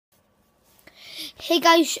Hey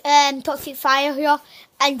guys, Toxic Fire here,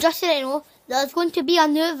 and just so you know, there's going to be a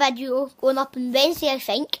new video going up on Wednesday, I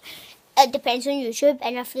think. It depends on YouTube,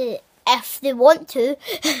 and if they want to,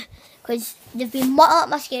 because they've been mucking up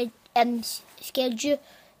my schedule.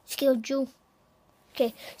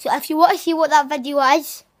 Okay, so if you want to see what that video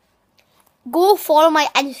is, go follow my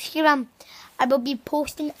Instagram. I will be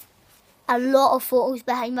posting a lot of photos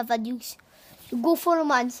behind my videos. So go follow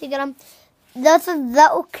my Instagram. There's a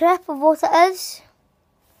little clip of what it is.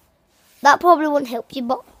 That probably won't help you,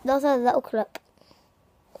 but there's a little clip.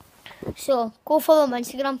 So go follow my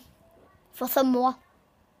Instagram for some more.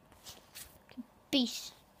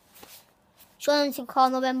 Peace. Show them some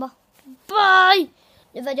car November. Bye!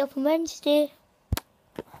 The video on Wednesday.